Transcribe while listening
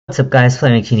What's up guys,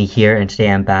 FlamingVictini here, and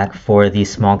today I'm back for the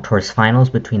Smogon Tour's finals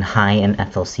between Hiye and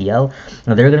FLCL.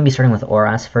 Now they're going to be starting with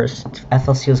Oras first.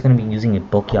 FLCL is going to be using a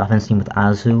bulky offense team with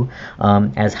Azu,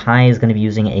 as Hiye is going to be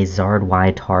using a Zard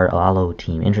Y Tar Lalo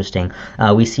team. Interesting.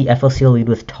 We see FLCL lead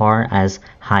with Tar as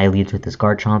Hiye leads with his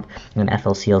Garchomp, and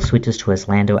FLCL switches to his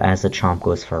Lando as the Chomp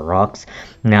goes for Rocks.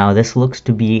 Now this looks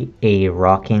to be a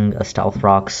Stealth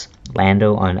Rocks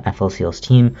Lando on FLCL's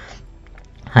team.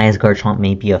 Hiye's Garchomp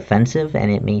may be offensive, and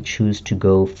it may choose to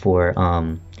go for,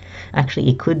 actually,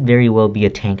 it could very well be a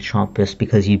Tank Chomp just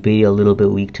because you'd be a little bit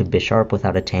weak to Bisharp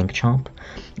without a Tank Chomp.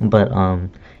 But,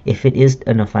 if it is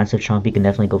an offensive Chomp, you can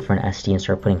definitely go for an SD and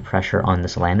start putting pressure on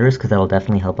this Landorus, because that'll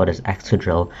definitely help out his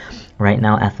Excadrill. Right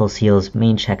now, FLCL's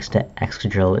main checks to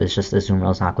Excadrill is just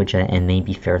Azumarill, Aqua Jet, and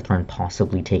maybe Ferrothorn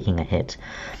possibly taking a hit.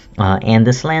 And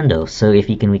this Lando, so if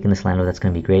he can weaken this Lando, that's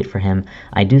going to be great for him.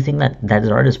 I do think that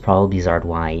Zard is probably Zard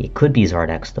Y. It could be Zard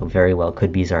X, though, very well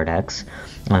could be Zard X.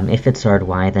 If it's Zard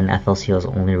Y, then FLCL's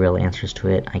only real answers to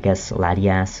it, I guess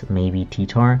Latias, maybe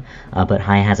T-Tar, but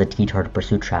Hiye has a T-Tar to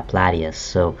pursue Trap Latias,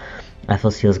 so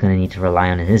FLCL is going to need to rely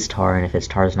on his Tar, and if his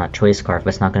Tar is not Choice Scarf,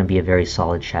 it's not going to be a very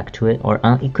solid check to it, or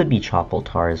it could be Chople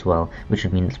Tar as well, which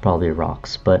would mean it's probably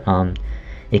Rocks, but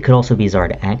it could also be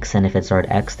Zard X, and if it's Zard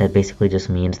X, that basically just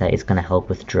means that it's going to help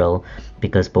with Drill,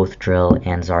 because both Drill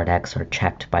and Zard X are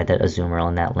checked by that Azumarill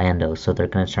and that Lando, so they're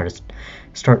going to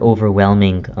start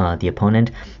overwhelming the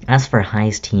opponent. As for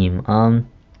Hiye's team,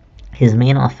 his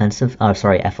main offensive,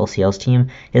 FLCL's team,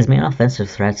 his main offensive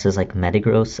threats is like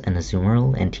Metagross and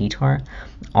Azumarill and T-Tar.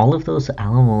 All of those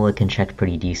Alomomola can check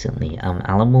pretty decently.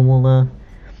 Alomomola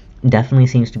definitely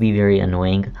seems to be very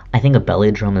annoying. I think a Belly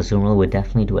Drum Azumarill would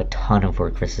definitely do a ton of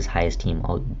work versus Hiye's team.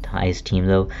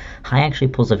 Though, Hiye actually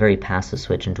pulls a very passive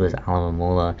switch into his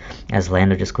Alomomola, as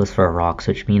Lando just goes for a Rocks,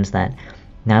 which means that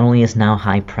not only is now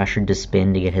Hiye pressured to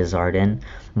spin to get his Zard in,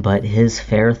 but his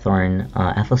Ferrothorn,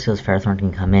 FLCL's Ferrothorn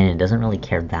can come in and doesn't really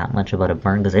care that much about a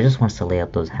burn because it just wants to lay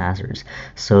up those hazards.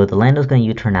 So the Lando's going to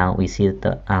U-turn out. We see that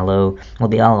the Aloe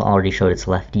already showed its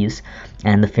lefties,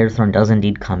 and the Ferrothorn does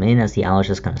indeed come in as the Aloe's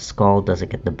just going to Scald. Does it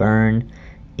get the burn?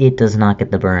 It does not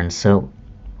get the burn, so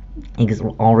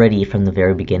already from the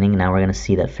very beginning, now we're going to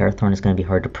see that Ferrothorn is going to be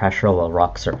hard to pressure while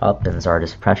Rocks are up and Zard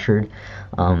is pressured,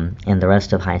 and the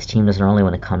rest of Hiye's team doesn't really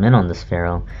want to come in on this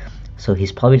Ferro, so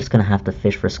he's probably just going to have to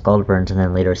fish for Scald Burns and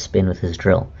then later spin with his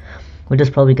Drill, which is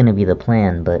probably going to be the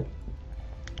plan, but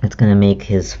it's going to make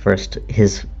his first, he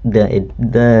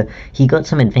got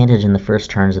some advantage in the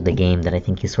first turns of the game that I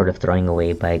think he's sort of throwing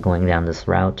away by going down this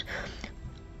route.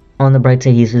 On the bright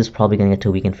side, he's probably going to get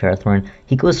to weaken Ferrothorn.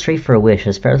 He goes straight for a Wish,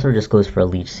 as Ferrothorn just goes for a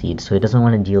Leech Seed, so it didn't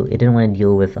want to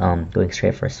deal with going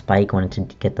straight for a Spike, wanted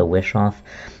to get the Wish off.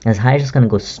 As Hiye is just going to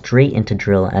go straight into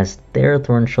Drill, as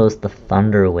Ferrothorn shows the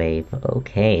Thunder Wave.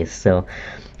 Okay, so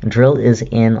Drill is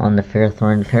in on the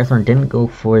Ferrothorn. Ferrothorn didn't go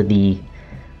for the...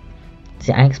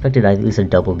 See, I expected at least a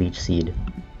double Leech Seed,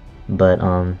 but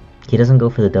he doesn't go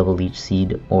for the double Leech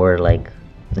Seed or like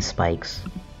the Spikes.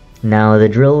 Now the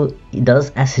Drill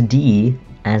does SD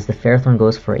as the Ferrothorn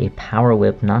goes for a Power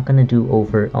Whip, not going to do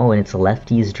over... Oh, and it's a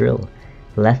Lefty's Drill.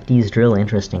 Lefty's Drill,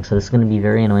 interesting. So this is going to be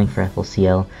very annoying for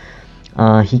FLCL.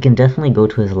 He can definitely go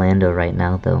to his Lando right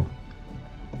now, though.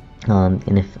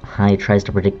 And if Hiye tries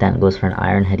to predict that and goes for an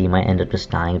Iron Head, he might end up just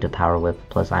dying to Power Whip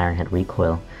plus Iron Head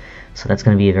Recoil. So that's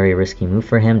going to be a very risky move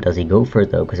for him. Does he go for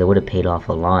it, though? Because it would have paid off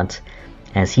a lot.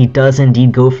 As he does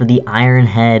indeed go for the Iron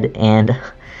Head, and...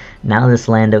 Now this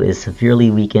Lando is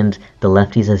severely weakened. The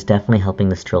lefties is definitely helping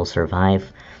this Drill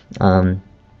survive.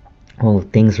 Well,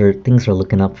 things are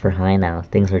looking up for Hiye now.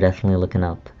 Things are definitely looking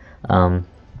up. I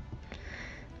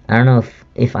don't know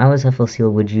if I was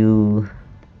FLCL, would you...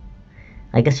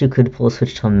 I guess you could pull a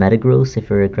switch to Metagross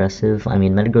if you're aggressive. I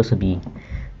mean, Metagross would be...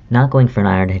 Not going for an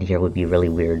Iron Head here would be really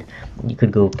weird. You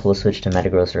could go pull a switch to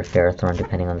Metagross or Ferrothorn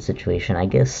depending on the situation. I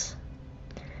guess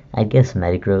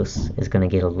Metagross is going to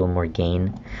get a little more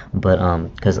gain, but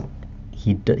because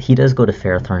he does go to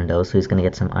Ferrothorn though, so he's going to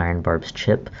get some Iron Barb's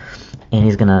chip, and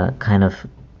he's going to kind of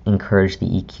encourage the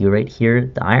EQ right here.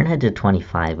 The Iron Head did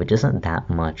 25, which isn't that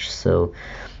much, so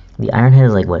the Iron Head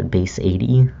is like, what, base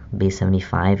 80, base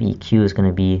 75, EQ is going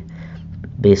to be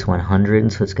base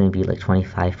 100, so it's going to be like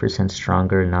 25%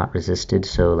 stronger, not resisted,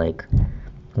 so like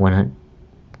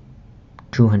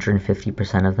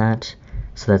 250% of that.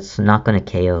 So that's not going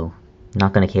to KO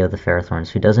the Ferrothorn.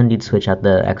 So he does indeed switch out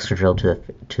the Excadrill to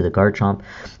the Garchomp.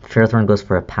 Ferrothorn goes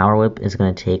for a Power Whip, is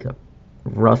going to take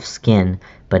Rough Skin,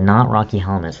 but not Rocky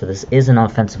Helmet. So this is an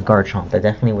offensive Garchomp. That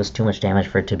definitely was too much damage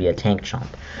for it to be a Tank Chomp.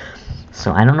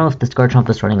 So I don't know if this Garchomp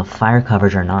is running a Fire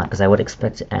coverage or not, because I would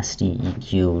expect SD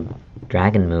EQ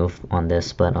Dragon move on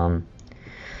this, but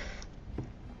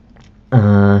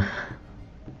Uh,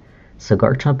 so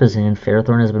Garchomp is in,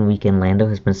 Ferrothorn has been weakened, Lando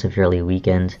has been severely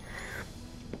weakened,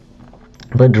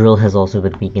 but Drill has also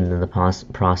been weakened in the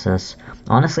process.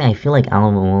 Honestly, I feel like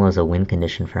Alomomola is a win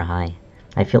condition for High.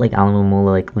 I feel like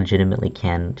Alomomola like legitimately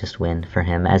can just win for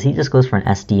him, as he just goes for an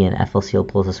SD and FLCL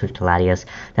pulls a switch to Latias.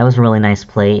 That was a really nice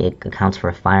play. It accounts for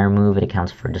a fire move, it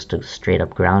accounts for just a straight up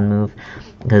ground move,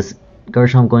 because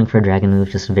Garchomp going for a dragon move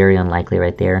just very unlikely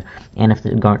right there. And if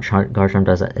the Garchomp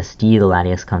does a SD, the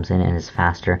Latias comes in and is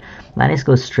faster. Latias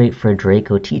goes straight for a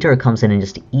Draco. T-Tar comes in and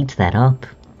just eats that up.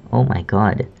 Oh my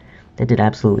god. That did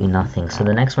absolutely nothing. So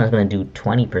the next one is going to do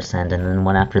 20%, and then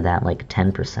one after that like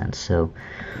 10%. So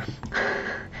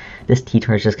this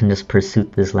T-Tar just can just pursue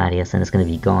this Latias and it's going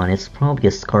to be gone. It's probably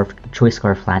a Choice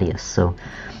Scarf Latias. So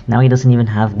now he doesn't even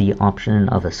have the option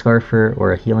of a Scarfer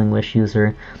or a Healing Wish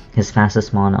user. His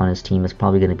fastest mon on his team is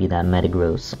probably going to be that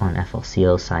Metagross on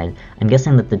FLCL side. I'm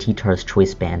guessing that the T-Tar is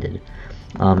Choice Banded.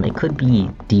 It could be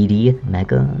DD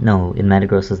Mega. No, in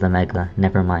Metagross is the Mega.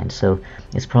 Never mind. So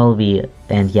it's probably,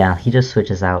 and yeah, he just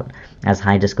switches out as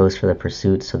High just goes for the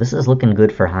pursuit. So this is looking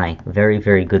good for High. Very,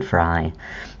 very good for High.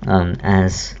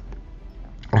 As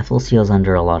FLCL is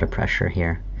under a lot of pressure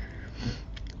here.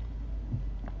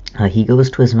 He goes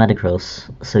to his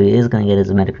Metagross, so he is going to get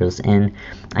his Metagross in.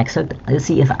 I expect,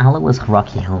 see, if Ala was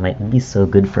Rocky Helmet, it would be so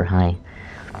good for High.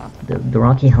 The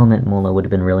Rocky Helmet Mola would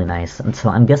have been really nice. And so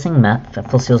I'm guessing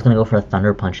FLCL is going to go for a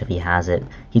Thunder Punch if he has it.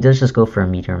 He does just go for a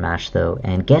Meteor Mash, though,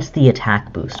 and gets the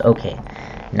attack boost. Okay,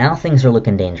 now things are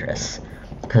looking dangerous,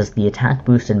 because the attack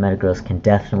boost in Metagross can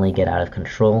definitely get out of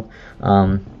control.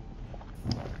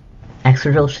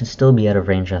 Excadrill should still be out of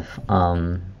range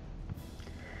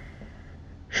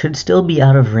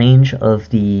of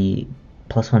the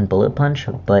 +1 Bullet Punch,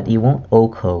 but he won't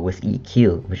OHKO with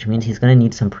EQ, which means he's going to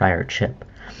need some prior chip.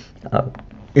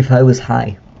 If I was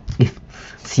High, if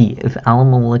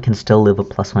Alomomola can still live a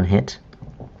 +1 hit,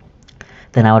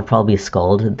 then I would probably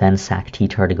Scald, then sack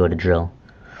T-Tar to go to Drill.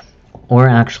 Or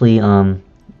actually,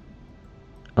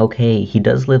 okay, he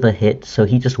does live a hit, so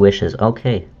he just wishes.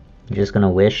 Okay, you're just going to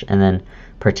wish and then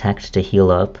Protect to heal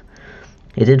up.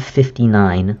 It did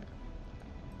 59,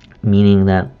 meaning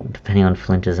that depending on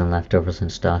flinches and leftovers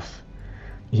and stuff,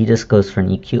 he just goes for an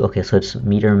EQ. Okay, so it's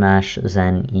Meteor Mash,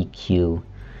 Zen, EQ.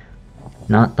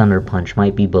 Not Thunder Punch,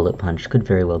 might be Bullet Punch, could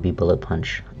very well be Bullet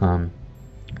Punch.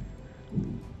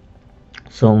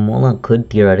 So Mola could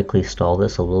theoretically stall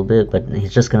this a little bit, but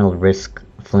he's just going to risk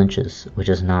flinches, which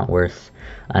is not worth,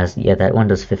 as yeah, that one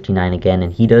does 59 again,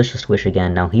 and he does just wish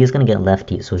again. Now he is going to get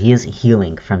lefty, so he is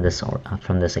healing from this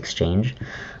exchange,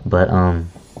 but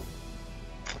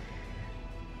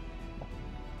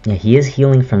yeah, he is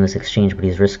healing from this exchange, but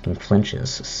he's risking flinches,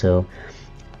 so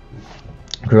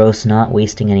Gross not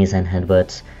wasting any Zen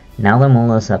Headbutts. Now the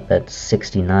Mola's up at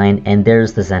 69, and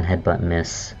there's the Zen Headbutt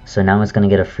miss. So now it's going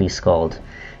to get a free Scald.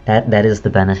 That is the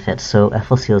benefit. So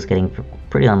FLCL is getting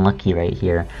pretty unlucky right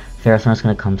here. Ferrothorn's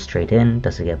going to come straight in.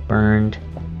 Does it get burned?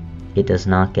 It does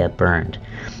not get burned.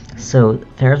 So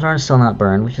Ferrothorn is still not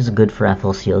burned, which is good for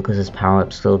FLCL because his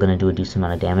power-up's still going to do a decent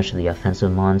amount of damage to the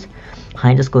offensive mons.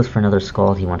 High just goes for another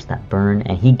Scald. He wants that burn,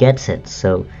 and he gets it.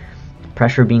 So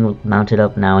pressure being mounted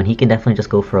up now, and he can definitely just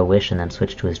go for a wish and then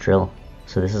switch to his Drill.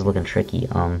 So this is looking tricky.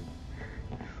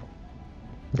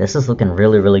 This is looking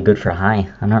really, really good for High.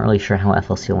 I'm not really sure how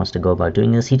FLCL wants to go about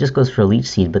doing this. He just goes for a Leech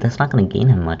Seed, but that's not going to gain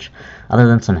him much, other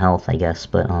than some health, I guess.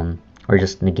 But or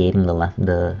just negating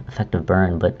the effective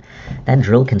burn. But that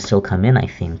Drill can still come in, I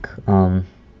think.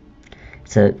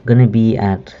 It's going to be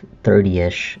at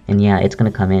 30-ish, and yeah, it's going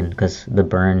to come in because the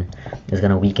burn is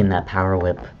going to weaken that Power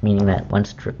Whip, meaning that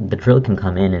once the Drill can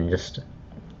come in and just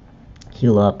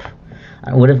heal up.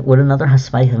 Would another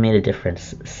spike have made a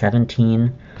difference?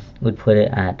 17 would put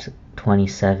it at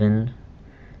 27,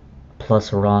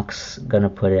 plus Rock's gonna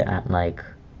put it at like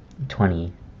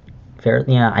 20. Fair,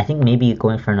 yeah, I think maybe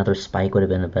going for another spike would have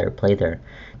been a better play there.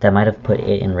 That might have put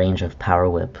it in range of Power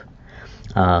Whip.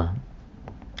 I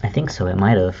think so, it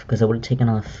might have, because it would have taken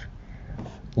off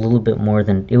a little bit more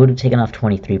than, it would have taken off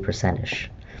 23%ish.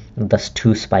 Thus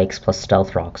 2 spikes plus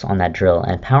Stealth Rocks on that Drill,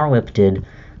 and Power Whip did,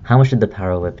 how much did the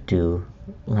Power Whip do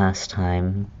last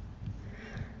time?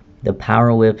 The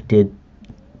Power Whip did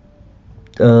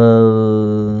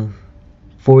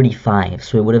 45,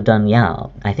 so it would have done, yeah,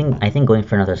 I think going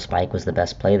for another spike was the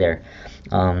best play there.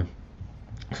 So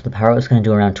the Power Whip's going to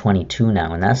do around 22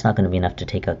 now, and that's not going to be enough to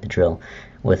take out the Drill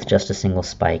with just a single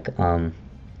spike.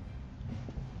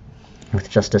 With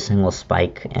just a single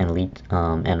spike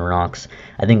and Rocks,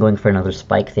 I think going for another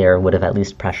spike there would have at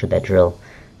least pressured that Drill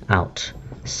out.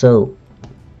 So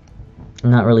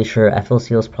I'm not really sure.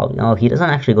 FLCL's probably... Oh, he doesn't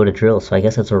actually go to drill, so I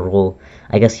guess it's a roll.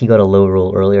 I guess he got a low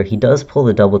roll earlier. He does pull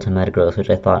the double to Metagross, which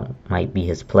I thought might be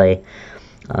his play.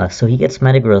 So he gets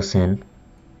Metagross in.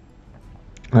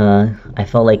 I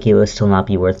felt like it would still not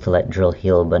be worth to let drill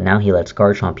heal, but now he lets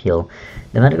Garchomp heal.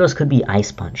 The Metagross could be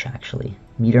Ice Punch, actually.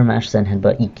 Meteor Mash, Zen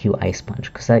Headbutt, EQ, Ice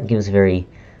Punch, because that gives very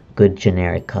good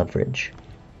generic coverage.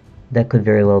 That could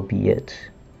very well be it.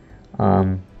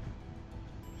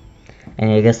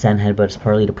 And I guess Zen Headbutt is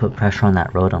partly to put pressure on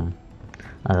that Rotom.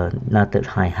 Not that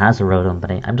Hiye has a Rotom,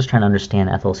 but I'm just trying to understand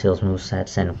FLCL's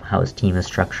movesets and how his team is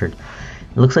structured.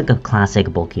 It looks like a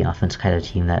classic bulky offense kind of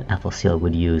team that FLCL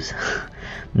would use.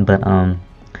 But,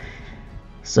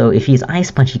 so if he's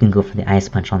Ice Punch, he can go for the Ice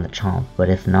Punch on the Chomp, but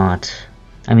if not...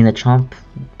 I mean, the Chomp,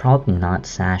 probably not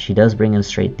Sash. He does bring in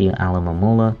straight the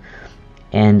Alomomola,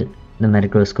 and the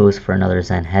Metagross goes for another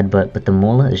Zen Headbutt, but the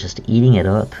Mola is just eating it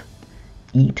up.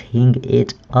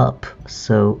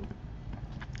 So,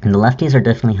 and the lefties are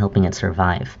definitely helping it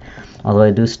survive. Although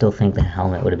I do still think the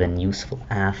helmet would have been useful.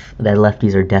 That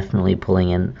lefties are definitely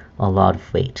pulling in a lot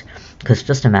of weight. Because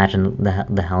just imagine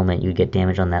the helmet, you get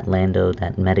damage on that Lando,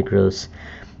 that Metagross,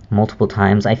 multiple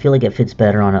times. I feel like it fits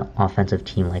better on an offensive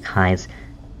team like Hiye's.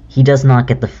 He does not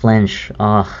get the flinch.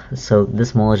 So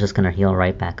this Mole is just going to heal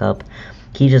right back up.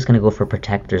 He's just going to go for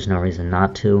Protect. There's no reason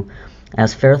not to.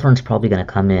 As Ferrothorn's probably going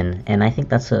to come in, and I think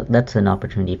that's an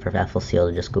opportunity for FLCL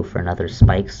to just go for another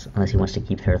Spikes, unless he wants to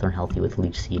keep Ferrothorn healthy with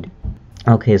Leech Seed.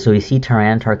 Okay, so we see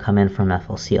Tyranitar come in from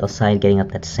FLCL side, getting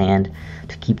up that Sand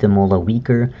to keep the Mola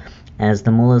weaker. As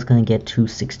the Mola is going to get to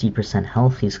 60%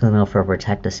 health, he's going to go for a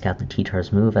Protect to scout the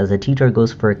T-Tar's move. As the T-Tar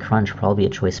goes for a Crunch, probably a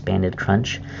Choice Banded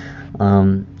Crunch.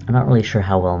 I'm not really sure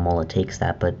how well Mola takes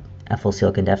that, but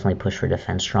FLCL can definitely push for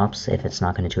defense drops. If it's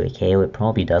not going to do a KO, it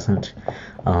probably doesn't.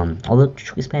 Although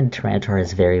Choice Banded Tyranitar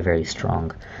is very, very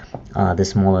strong.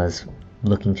 This Mola is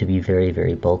looking to be very,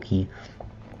 very bulky.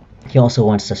 He also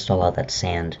wants to stall out that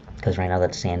Sand, because right now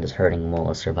that Sand is hurting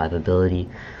Mola's survivability.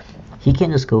 He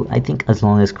can just go, I think as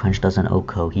long as Crunch doesn't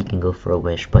OHKO, he can go for a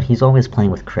Wish, but he's always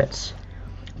playing with crits.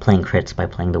 Playing crits by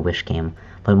playing the Wish game.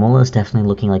 But Mola is definitely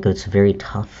looking like it's very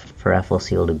tough for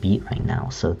FLCL to beat right now,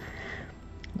 so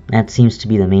that seems to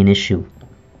be the main issue.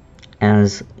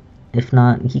 As, if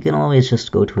not, he can always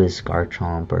just go to his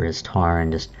Garchomp or his Tar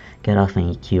and just get off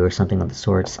an EQ or something of the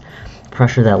sorts,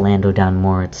 pressure that Lando down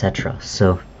more, etc.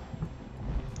 So,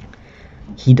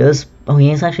 he does... Oh,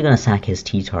 he is actually going to sack his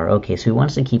T-Tar. Okay, so he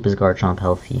wants to keep his Garchomp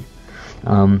healthy.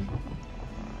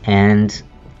 And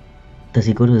does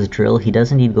he go to his Drill? He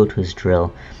does indeed go to his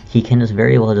Drill. He can just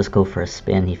very well just go for a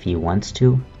Spin if he wants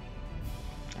to.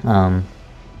 I'm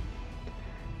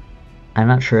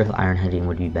not sure if Iron Heading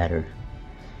would be better.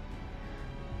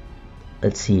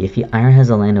 Let's see, if he Iron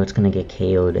has a Lando, it's going to get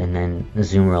KO'd, and then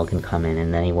Azumarill can come in,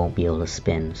 and then he won't be able to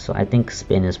Spin. So I think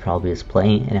Spin is probably his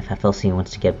play, and if FLC wants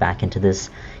to get back into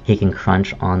this, he can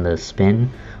Crunch on the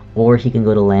Spin, or he can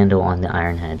go to Lando on the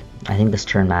Iron Head. I think this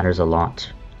turn matters a lot,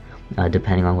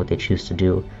 depending on what they choose to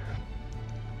do.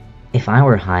 If I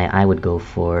were Hiye, I would go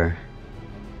for...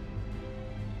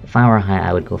 If I were Hiye,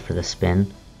 I would go for the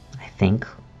Spin, I think.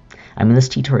 I mean, this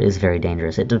T-Tar is very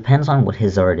dangerous. It depends on what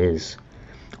his Zard is.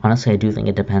 Honestly, I do think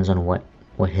it depends on what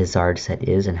his Zard set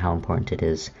is and how important it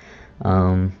is.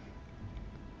 But...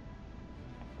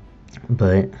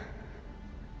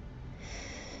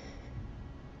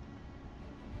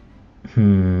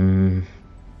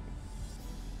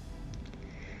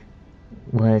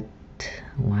 What?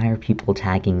 Why are people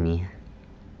tagging me?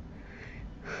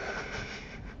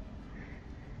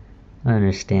 I don't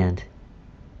understand.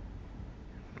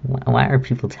 Why are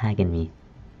people tagging me?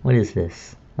 What is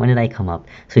this? When did I come up?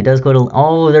 So he does go to...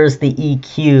 Oh, there's the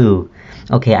EQ!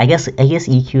 Okay, I guess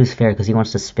EQ is fair because he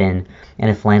wants to Spin.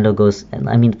 And if Lando goes...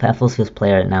 I mean, FLC's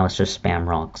play right now is just Spam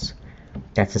Rocks.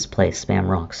 That's his play, Spam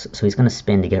Rocks. So he's going to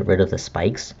Spin to get rid of the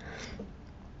Spikes.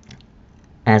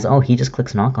 As... Oh, he just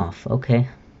clicks Knockoff. Okay.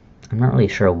 I'm not really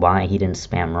sure why he didn't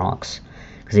Spam Rocks.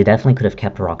 Because he definitely could have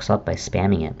kept Rocks up by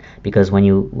spamming it. Because when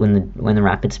the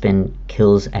Rapid Spin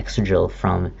kills Excadrill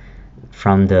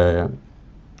from the...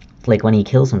 Like, when he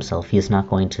kills himself, he's not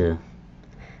going to...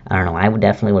 I don't know, I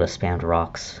definitely would have spammed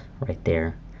Rocks right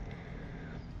there.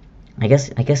 I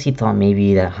guess he thought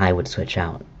maybe that Hiye would switch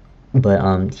out.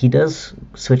 But he does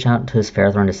switch out to his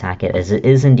Ferrothorn to sack it, as it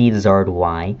is indeed Zard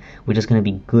Y, which is going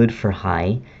to be good for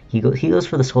Hiye. He goes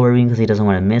for the Solar Beam because he doesn't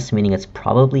want to miss, meaning it's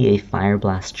probably a Fire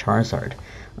Blast Charizard.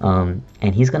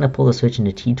 And he's going to pull the switch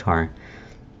into T-Tar.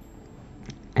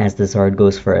 As the Zard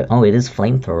goes for it. Oh, it is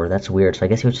Flamethrower. That's weird. So I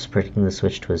guess he was just predicting the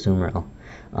switch to Azumarill.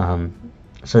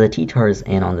 So the T-Tar is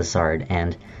in on the Zard,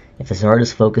 and if the Zard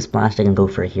is Focus Blast, I can go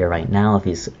for it here right now. If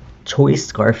he's choice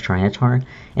Scarf Trinitar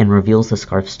and reveals the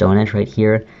Scarf Stone Edge right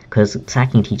here, because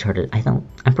sacking T-Tar,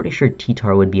 I'm pretty sure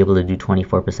T-Tar would be able to do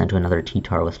 24% to another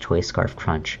T-Tar with choice Scarf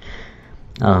Crunch.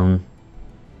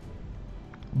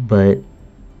 But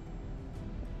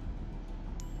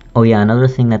oh yeah, another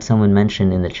thing that someone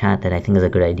mentioned in the chat that I think is a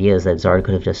good idea is that Zard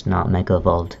could have just not Mega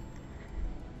Evolved.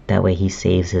 That way he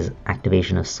saves his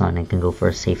activation of Sun and can go for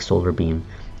a safe Solar Beam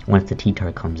once the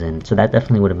T-Tar comes in. So that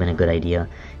definitely would have been a good idea.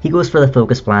 He goes for the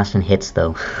Focus Blast and hits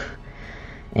though.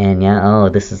 And yeah, oh,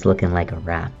 this is looking like a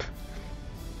wrap.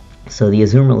 So the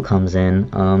Azumarill comes in.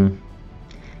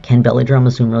 Can Belly Drum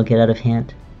Azumarill get out of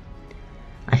hand?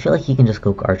 I feel like he can just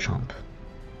go Garchomp.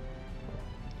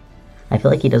 I feel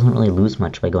like he doesn't really lose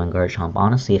much by going Garchomp.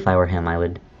 Honestly, if I were him, I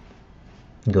would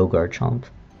go Garchomp.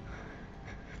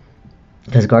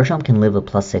 Because Garchomp can live a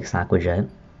 +6 Aqua Jet,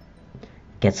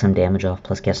 get some damage off,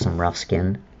 plus get some Rough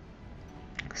Skin.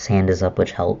 Sand is up,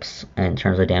 which helps in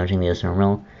terms of damaging the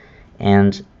Azumarill.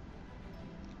 And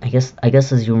I guess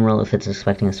Azumarill, if it's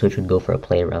expecting a switch, would go for a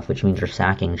Play Rough, which means you're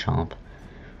sacking Chomp.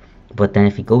 But then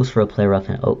if he goes for a Play Rough,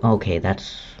 and oh, okay,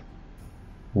 that's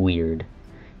weird.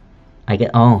 I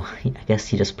guess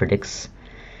he just predicts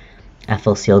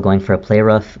FLCL going for a Play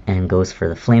Rough and goes for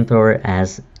the Flamethrower,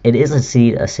 as it is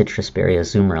a Citrus Berry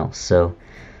Azumarill, so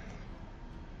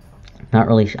not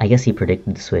really. I guess he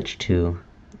predicted the switch too,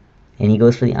 and he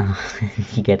goes for the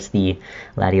he gets the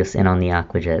Latios in on the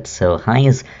Aqua Jet. So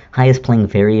Hiye is playing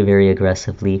very, very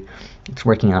aggressively. It's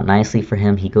working out nicely for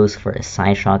him. He goes for a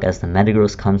Psyshock as the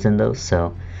Metagross comes in though,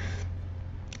 so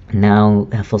now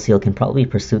FLCL can probably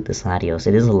pursue this Latios.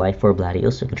 It is a Life Orb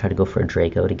Latios, so you can try to go for a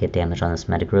Draco to get damage on this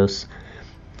Metagross.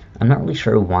 I'm not really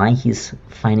sure why he's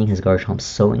finding his Garchomp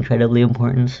so incredibly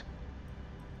important.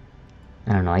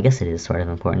 I don't know, I guess it is sort of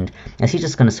important. As he's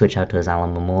just going to switch out to his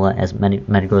Alomomola as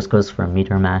Metagross goes for a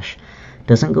Meteor Mash.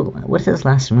 Doesn't go... What's his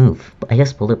last move? I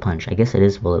guess Bullet Punch. I guess it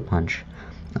is Bullet Punch.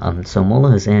 So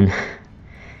Mola is in,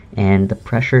 and the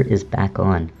pressure is back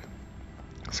on.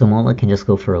 So Mola can just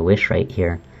go for a Wish right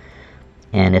here.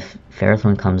 And if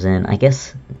Ferrothorn comes in, I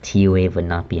guess T-Wave would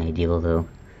not be ideal though.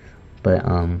 But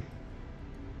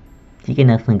he can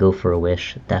definitely go for a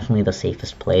Wish. Definitely the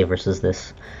safest play versus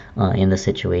this in this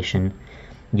situation.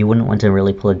 You wouldn't want to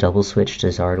really pull a double switch to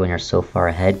Zard when you're so far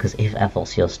ahead, because if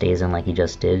FLCL stays in like he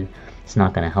just did, it's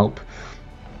not going to help.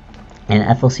 And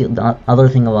the other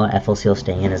thing about FLCL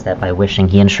staying in is that by wishing,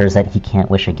 he ensures that he can't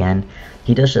wish again.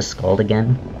 He does just Scald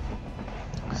again,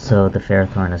 so the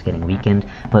Ferrothorn is getting weakened.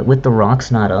 But with the rocks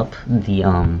not up, the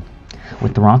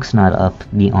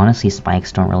honestly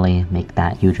spikes don't really make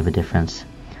that huge of a difference.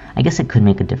 I guess it could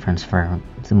make a difference for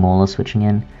the Mola switching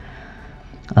in.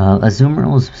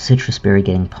 Azumarill's Citrus Berry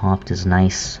getting popped is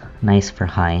nice for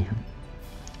Hiye.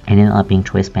 And it not being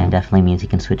Choice Band definitely means he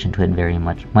can switch into it very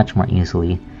much more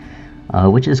easily.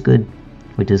 Which is good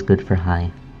for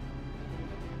Hiye.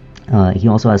 He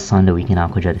also has Sun to weaken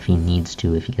Aqua Jet if he needs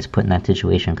to, if he gets put in that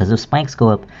situation. Because if spikes go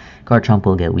up, Garchomp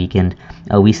will get weakened.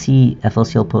 We see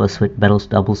FLCL pull a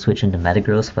double switch into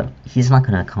Metagross, but he's not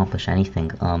going to accomplish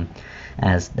anything.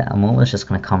 As the Amola is just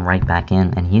going to come right back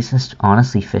in, and he's just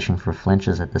honestly fishing for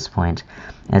flinches at this point.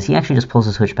 As he actually just pulls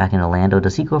the switch back into Lando.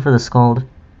 Does he go for the Scald?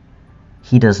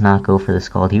 He does not go for the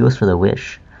Scald. He goes for the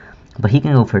Wish. But he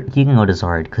can go to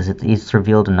Zard because it's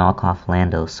revealed to knock off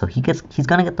Lando, so he's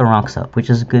gonna get the rocks up, which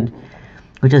is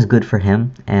good for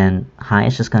him. And Hiye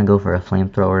is just gonna go for a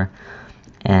Flamethrower,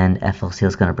 and FLCL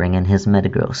is gonna bring in his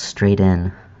Metagross straight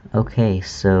in. Okay,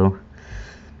 so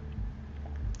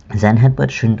Zen Headbutt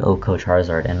shouldn't OHKO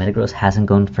Charizard, and Metagross hasn't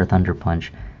gone for Thunder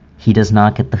Punch. He does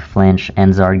not get the flinch,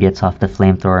 and Zard gets off the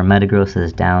Flamethrower. Metagross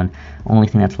is down. Only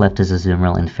thing that's left is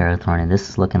Azumarill and Ferrothorn, and this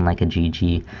is looking like a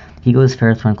GG. He goes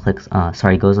Ferrothorn,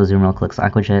 goes Azumarill, clicks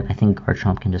Aqua Jet. I think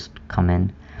Garchomp can just come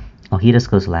in. Oh, he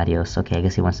just goes Latios. Okay, I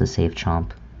guess he wants to save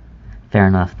Chomp. Fair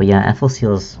enough. But yeah,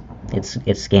 FLCL's,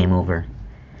 it's game over.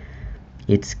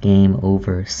 It's game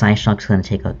over. Psyshock's going to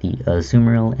take out the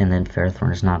Azumarill, and then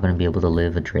Ferrothorn is not going to be able to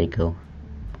live a Draco.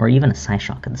 Or even a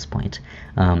Psyshock at this point,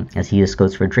 as he just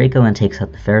goes for Draco and takes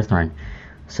out the Ferrothorn.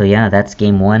 So yeah, that's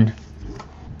game one.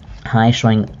 Hiye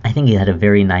showing, I think he had a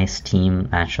very nice team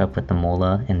matchup with the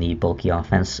Mola in the bulky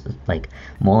offense. Like,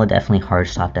 Mola definitely hard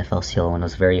stopped FLCL and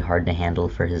was very hard to handle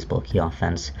for his bulky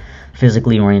offense.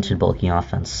 Physically oriented bulky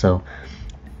offense. So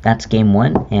that's game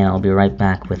 1, and I'll be right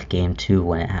back with game 2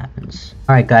 when it happens.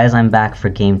 Alright guys, I'm back for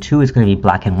game 2. It's going to be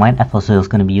black and white. FLCL is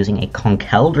going to be using a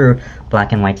Conkeldurr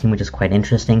black and white team, which is quite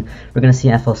interesting. We're going to see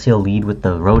FLCL lead with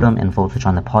the Rotom and Voltage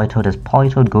on the Politoed, as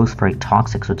Politoed goes for a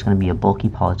Toxic, so it's going to be a bulky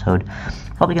Politoed.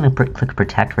 Probably going to click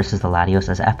Protect versus the Latios,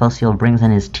 as FLCL brings in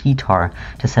his T-Tar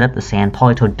to set up the Sand.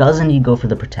 Politoed does indeed go for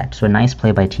the Protect, so a nice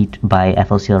play by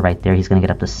FLCL right there. He's going to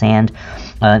get up the Sand.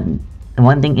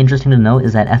 One thing interesting to note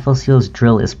is that FLCL's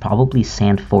drill is probably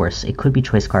Sand Force. It could be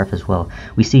Choice Scarf as well.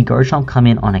 We see Garchomp come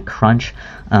in on a Crunch,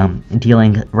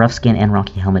 dealing Rough Skin and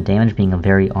Rocky Helmet damage, being a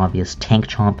very obvious Tank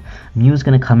Chomp. Mew's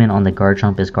going to come in on the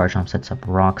Garchomp as Garchomp sets up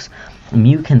Rocks.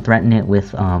 Mew can threaten it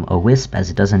with a Wisp, as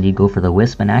it does indeed go for the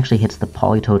Wisp, and actually hits the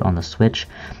Politoed on the switch.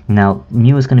 Now,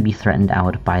 Mew is going to be threatened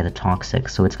out by the Toxic,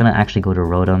 so it's going to actually go to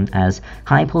Rotom, as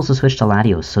Hiye pulls the switch to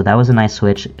Latios, so that was a nice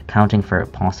switch, accounting for a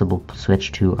possible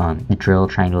switch to Drill,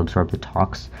 trying to absorb the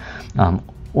Tox.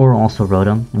 Or also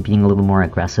Rotom, being a little more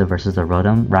aggressive versus the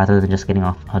Rotom, rather than just getting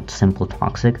off a simple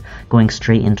Toxic, going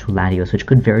straight into Latios, which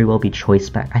could very well be Choice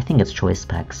Specs. I think it's Choice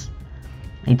Specs.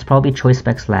 It's probably Choice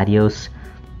Specs Latios.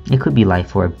 It could be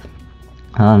Life Orb.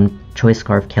 Choice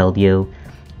Scarf Keldeo,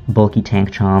 bulky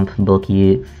Tank Chomp,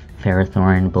 bulky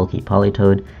Ferrothorn, bulky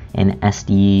Politoed, and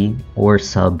SD or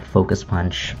sub Focus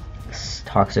Punch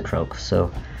Toxicroak.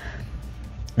 So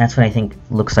that's what I think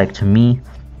looks like to me.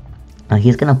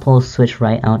 He's going to pull a switch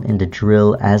right out into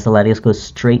Drill, as the Latios goes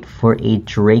straight for a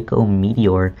Draco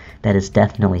Meteor. That is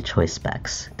definitely Choice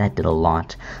Specs. That did a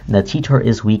lot. The T-Tar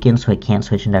is weakened, so it can't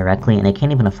switch in directly, and it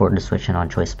can't even afford to switch in on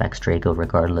Choice Specs Draco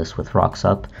regardless with Rocks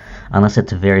up, unless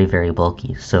it's very, very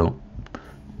bulky. So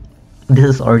this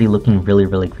is already looking really,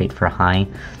 really great for Hiye.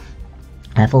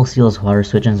 FLCL's water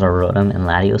switches are Rotom and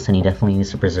Latios, and he definitely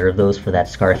needs to preserve those for that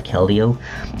Scarf Keldeo.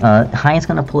 Hiye is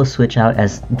going to pull a switch out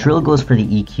as Drill goes for the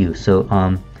EQ,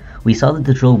 so we saw that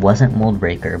the Drill wasn't Mold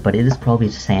Breaker, but it is probably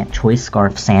Choice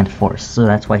Scarf Sand Force, so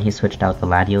that's why he switched out the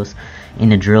Latios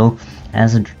into Drill.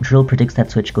 As a Drill predicts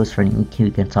that switch goes for an EQ,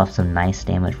 it gets off some nice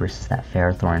damage versus that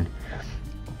Ferrothorn.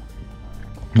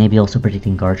 Maybe also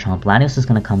predicting Garchomp. Latios is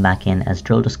going to come back in as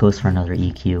Drill just goes for another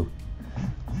EQ.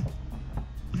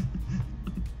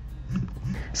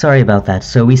 Sorry about that.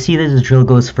 So we see that the Drill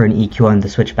goes for an EQ on the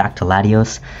switch back to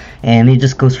Latios, and it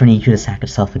just goes for an EQ to sack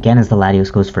itself again as the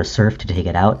Latios goes for a Surf to take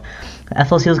it out.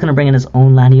 FLCL is going to bring in his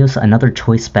own Latios, another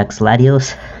Choice Specs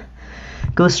Latios.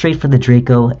 Goes straight for the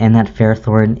Draco, and that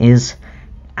Ferrothorn is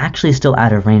actually still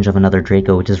out of range of another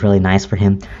Draco, which is really nice for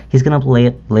him. He's going to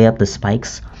lay up the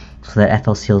spikes so that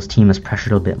FLCL's team is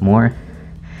pressured a bit more.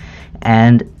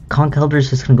 And Conkeldurr is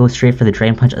just going to go straight for the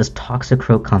Drain Punch as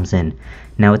Toxicroak comes in.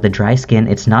 Now with the Dry Skin,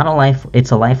 it's a Life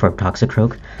Orb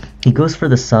Toxicroak. He goes for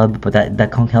the sub, but that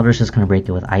Conkeldurr is just going to break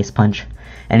it with Ice Punch.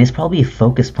 And it's probably a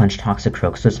Focus Punch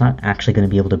Toxicroak, so it's not actually going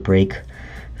to be able to break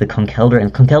the Conkeldurr.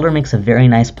 And Conkeldurr makes a very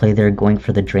nice play there, going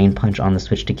for the Drain Punch on the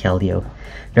switch to Keldeo.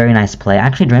 Very nice play.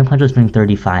 Actually, Drain Punch was doing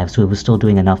 35, so it was still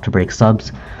doing enough to break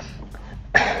subs.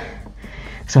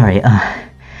 Sorry,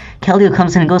 Keldeo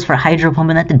comes in and goes for Hydro Pump,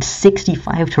 and that did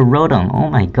 65 to Rotom. Oh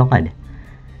my god.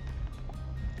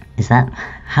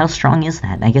 How strong is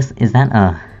that? I guess, is that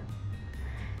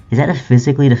a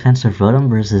physically defensive Rotom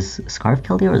versus Scarf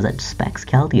Keldeo, or is that Specs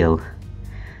Keldeo?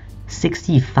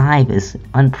 65 is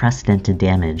unprecedented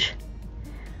damage.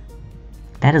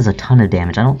 That is a ton of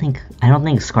damage. I don't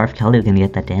think Scarf Keldeo can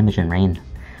get that damage in Rain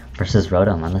versus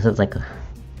Rotom, unless it's like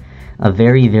a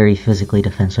very, very physically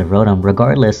defensive Rotom.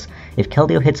 Regardless, if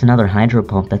Keldeo hits another Hydro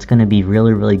Pump, that's going to be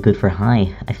really, really good for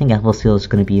Hiye. I think FLCL is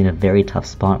going to be in a very tough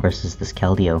spot versus this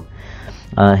Keldeo.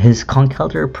 His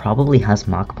Conkeldurr probably has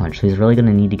Mach Punch, so he's really going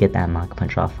to need to get that Mach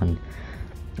Punch off on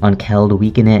Keld,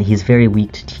 weaken it. He's very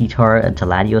weak to T-Tar and to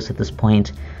Latios at this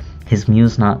point. His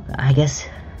Mew's not, I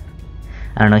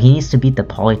don't know, he needs to beat the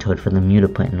Politoed for the Mew to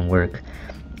put in work.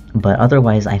 But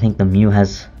otherwise, I think the Mew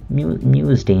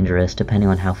is dangerous, depending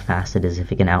on how fast it is.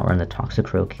 If it can outrun the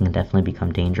Toxicroak, it can definitely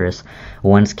become dangerous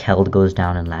once Keld goes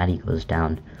down and Lati goes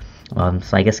down.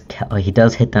 So I guess he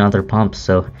does hit another pump,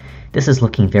 so this is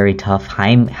looking very tough.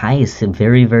 Hiye is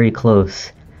very, very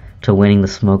close to winning the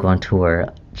Smogon Tour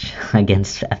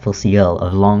against FLCL,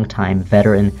 a long-time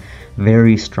veteran,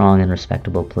 very strong and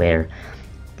respectable player.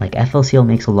 Like, FLCL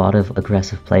makes a lot of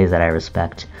aggressive plays that I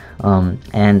respect,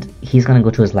 and he's going to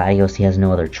go to his Latios. He has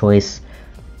no other choice.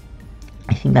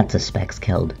 I think that's a Specs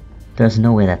Keld. There's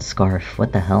no way that's Scarf.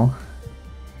 What the hell?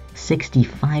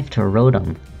 65 to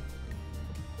Rotom.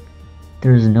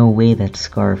 There's no way that's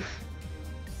Scarf.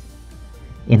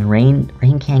 In Rain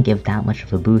can't give that much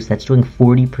of a boost. That's doing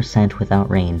 40%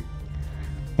 without Rain.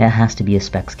 That has to be a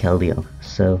Specs Keldeo.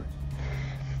 So,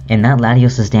 and that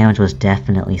Latios' damage was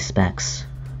definitely Specs.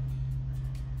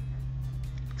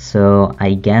 So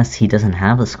I guess he doesn't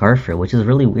have the Scarf here, which is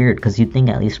really weird, because you'd think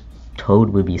at least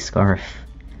Toad would be Scarf.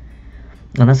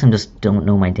 Unless I just don't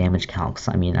know my damage calcs.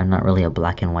 I mean, I'm not really a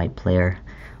black and white player.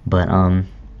 But,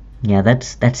 yeah,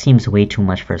 that seems way too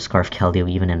much for a Scarf Keldeo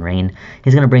even in Rain.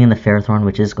 He's going to bring in the Ferrothorn,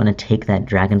 which is going to take that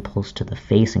Dragon Pulse to the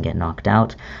face and get knocked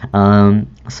out.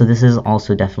 So this is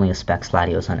also definitely a Specs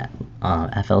Latios on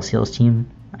FLCL's team,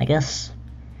 I guess.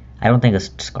 I don't think a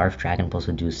Scarf Dragon Pulse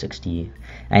would do 60.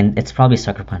 And it's probably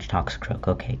Sucker Punch Toxic Croak.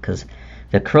 Okay, because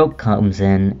the Croak comes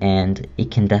in and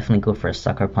it can definitely go for a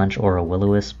Sucker Punch or a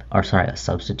Will-O-Wisp, or sorry, a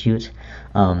Substitute.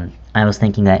 I was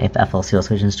thinking that if FLCL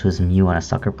switches to his Mew on a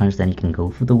Sucker Punch, then he can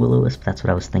go for the Will-O-Wisp. That's what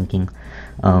I was thinking.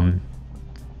 I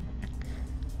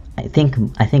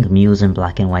think Mews in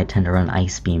black and white tend to run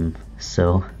Ice Beam,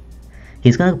 so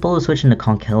he's gonna pull the switch into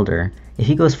Conkeldurr. If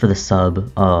he goes for the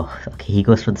sub, oh, okay, he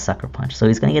goes for the Sucker Punch. So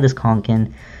he's gonna get his Conk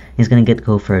in. He's gonna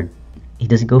go for. He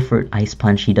doesn't go for Ice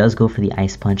Punch. He does go for the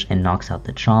Ice Punch and knocks out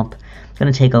the Chomp. It's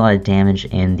gonna take a lot of damage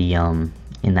in the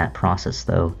in that process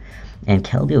though, and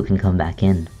Keldeo can come back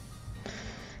in,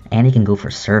 and he can go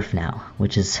for Surf now,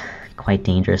 which is quite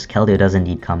dangerous. Keldeo does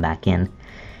indeed come back in,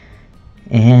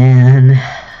 and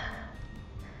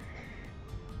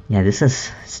yeah, this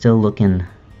is still looking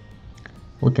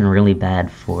really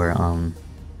bad for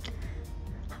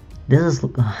this is,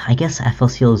 I guess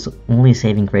FLCL's only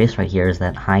saving grace right here is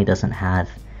that Hiye doesn't have.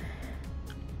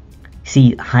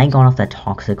 See, Hiye got off that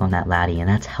Toxic on that Lati, and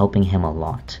that's helping him a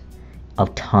lot. A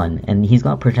ton. And he's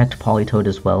got Protect Politoed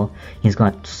as well. He's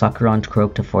got Sucker on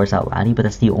Croak to force out Lati, but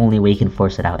that's the only way he can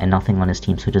force it out, and nothing on his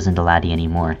team switches into Lati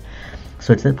anymore.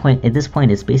 So at this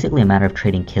point, it's basically a matter of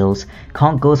trading kills.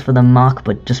 Conk goes for the Mach,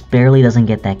 but just barely doesn't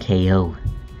get that KO.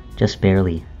 Just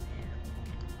barely.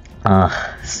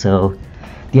 So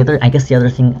I guess the other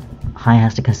thing Hiye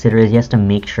has to consider is he has to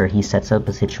make sure he sets up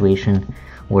a situation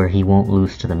where he won't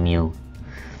lose to the Mew.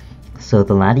 So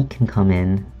the Lati can come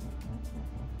in.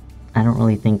 I don't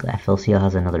really think FLCL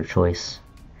has another choice.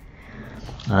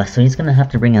 So he's gonna have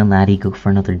to bring in Lati, go for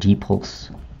another D-Pulse.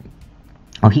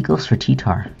 Oh, he goes for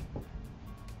T-Tar.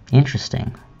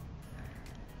 Interesting.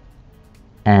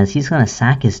 As he's gonna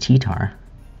sack his T-Tar.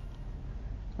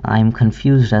 I'm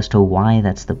confused as to why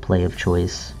that's the play of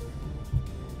choice.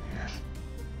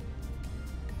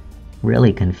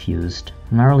 Really confused.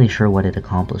 I'm not really sure what it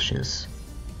accomplishes.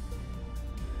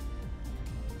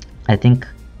 I think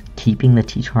keeping the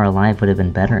T-Tar alive would have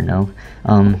been better, no?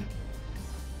 At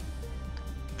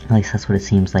least that's what it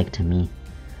seems like to me.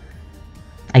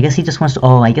 I guess he just wants to.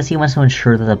 Oh, I guess he wants to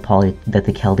ensure that the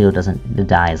Keldeo doesn't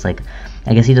dies. Like,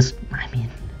 I guess he just. I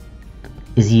mean,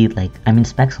 is he like? I mean,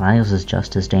 Specs Latios is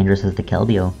just as dangerous as the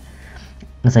Keldeo.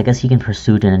 Because I guess he can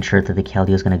pursue to ensure that the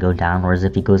Keldeo is going to go down, whereas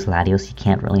if he goes Latios, he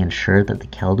can't really ensure that the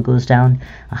Keld goes down.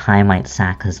 Hiye might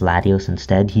sack his Latios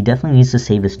instead. He definitely needs to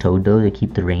save his Toad, though, to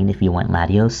keep the rain if he went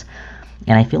Latios.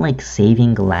 And I feel like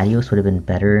saving Latios would have been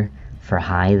better for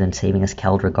Hiye than saving his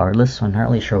Keld regardless, so I'm not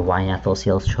really sure why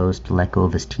FLCL chose to let go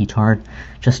of his T-Tar,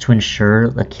 just to ensure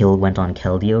the kill went on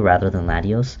Keldeo rather than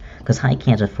Latios, because Hiye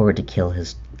can't afford to kill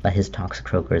his Toxic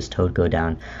Croak or his Toad go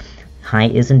down.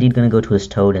 Hiye is indeed going to go to his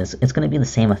Toad, and it's going to be the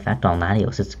same effect on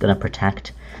Latios. It's going to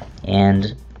protect,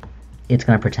 and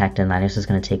Latios is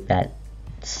going to take that.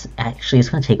 Actually, it's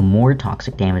going to take more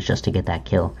toxic damage just to get that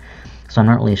kill. So I'm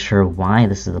not really sure why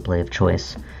this is the play of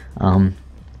choice.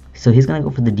 So he's going to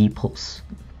go for the D-Pulse.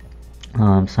 So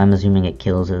I'm assuming it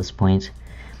kills at this point.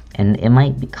 And it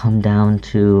might come down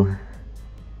to...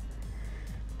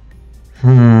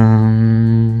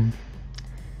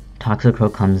 Toxic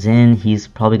Croak comes in. He's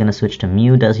probably going to switch to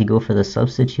Mew. Does he go for the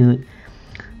Substitute?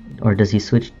 Or does he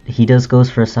switch? He goes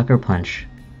for a Sucker Punch.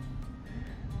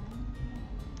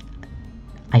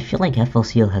 I feel like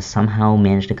FLCL has somehow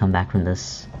managed to come back from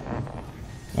this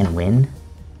and win.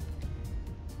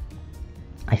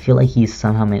 I feel like he's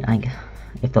somehow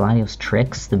if the Latios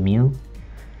tricks the Mew.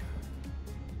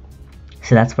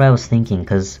 So that's what I was thinking,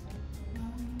 because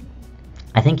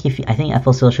I think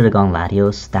FLCL should have gone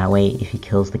Latios. That way, if he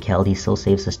kills the Keld, he still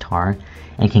saves his Tar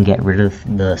and can get rid of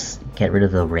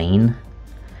the rain,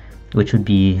 which would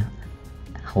be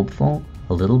helpful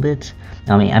a little bit.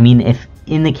 I mean, if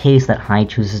in the case that Hiye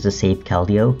chooses to save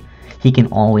Keldeo, he can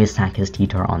always sack his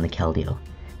T-Tar on the Keldeo.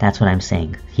 That's what I'm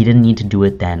saying. He didn't need to do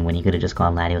it then when he could have just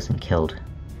gone Latios and killed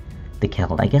the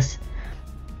Keld. I guess,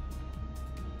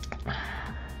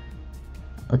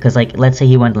 because like, let's say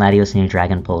he went Latios and he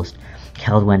Dragon Pulsed.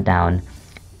 Keld went down,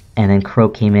 and then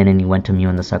Croak came in and he went to Mew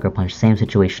and the Sucker Punch. Same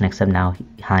situation, except now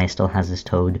Hiye still has his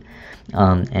Toad,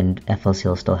 and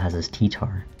FLCL still has his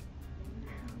T-Tar.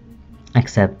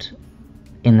 Except,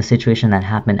 in the situation that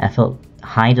happened,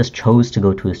 Hiye just chose to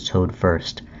go to his Toad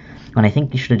first, And I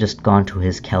think he should have just gone to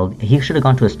his he should have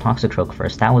gone to his Toxicroak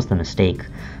first. That was the mistake.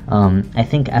 I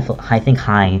think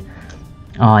Hiye.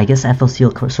 Oh, I guess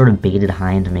FLCL sort of baited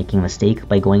Hiye into making a mistake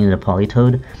by going into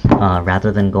Politoed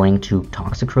rather than going to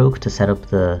Toxicroak to set up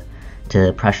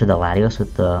to pressure the Latios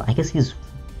with the. I guess he's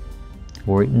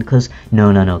worried because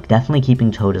no, definitely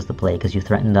keeping Toad is the play because you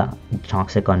threaten the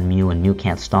Toxic on Mew and Mew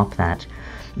can't stop that.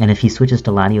 And if he switches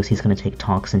to Latios, he's going to take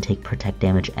Tox and take Protect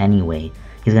damage anyway.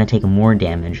 He's going to take more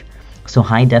damage. So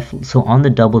so on the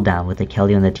double down with the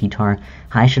Keldeo and the T-Tar,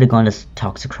 Hiye should have gone to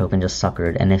Toxicroak and just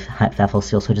suckered. And if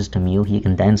FLCL switches to Mew, he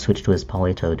can then switch to his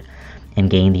Politoed and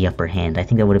gain the upper hand. I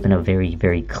think that would have been a very,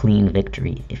 very clean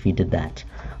victory if he did that.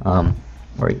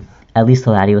 Or at least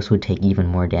the Latios would take even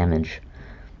more damage.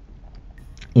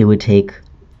 It would take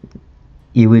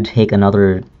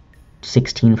another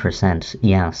 16%.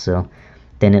 Yeah, so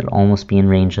then it'd almost be in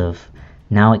range of.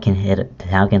 Now it can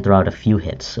now it can throw out a few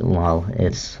hits. Well,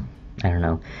 it's, I don't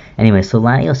know. Anyway, so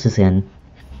Latios is in,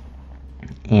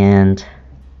 and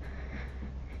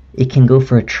it can go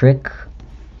for a trick.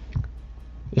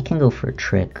 It can go for a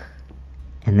trick,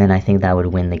 and then I think that would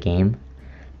win the game.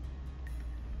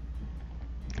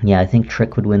 Yeah, I think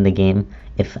Trick would win the game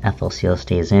if FLCL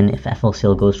stays in. If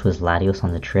FLCL goes to his Latios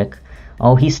on the Trick,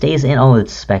 oh, he stays in. Oh,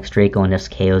 it's Specs Draco and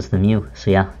just KOs the Mew.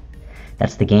 So yeah,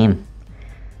 that's the game.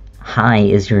 Hiye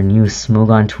is your new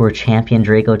Smogon Tour champion.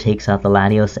 Draco takes out the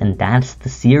Latios, and that's the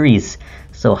series.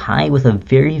 So Hiye with a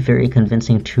very, very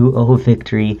convincing 2-0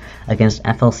 victory against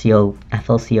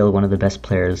FLCL, one of the best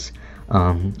players,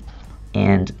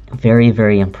 and very,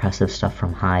 very impressive stuff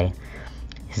from Hiye.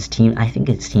 His team, I think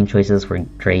his team choices were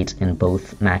great in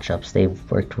both matchups. They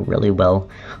worked really well.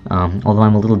 Although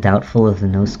I'm a little doubtful of the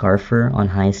no Scarfer on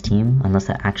Hiye's team, unless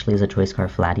that actually is a choice card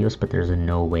for Latios, but there's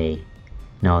no way.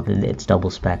 No, it's double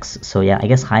specs. So yeah, I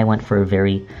guess Hiye went for a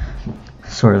very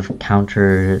sort of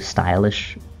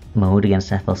counter-stylish mode against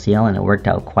FLCL, and it worked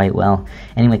out quite well.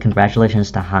 Anyway,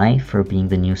 congratulations to Hiye for being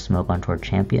the new Smogon Tour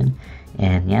champion.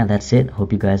 And yeah, that's it.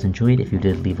 Hope you guys enjoyed. If you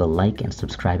did, leave a like and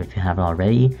subscribe if you haven't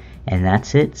already. And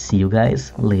that's it. See you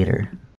guys later.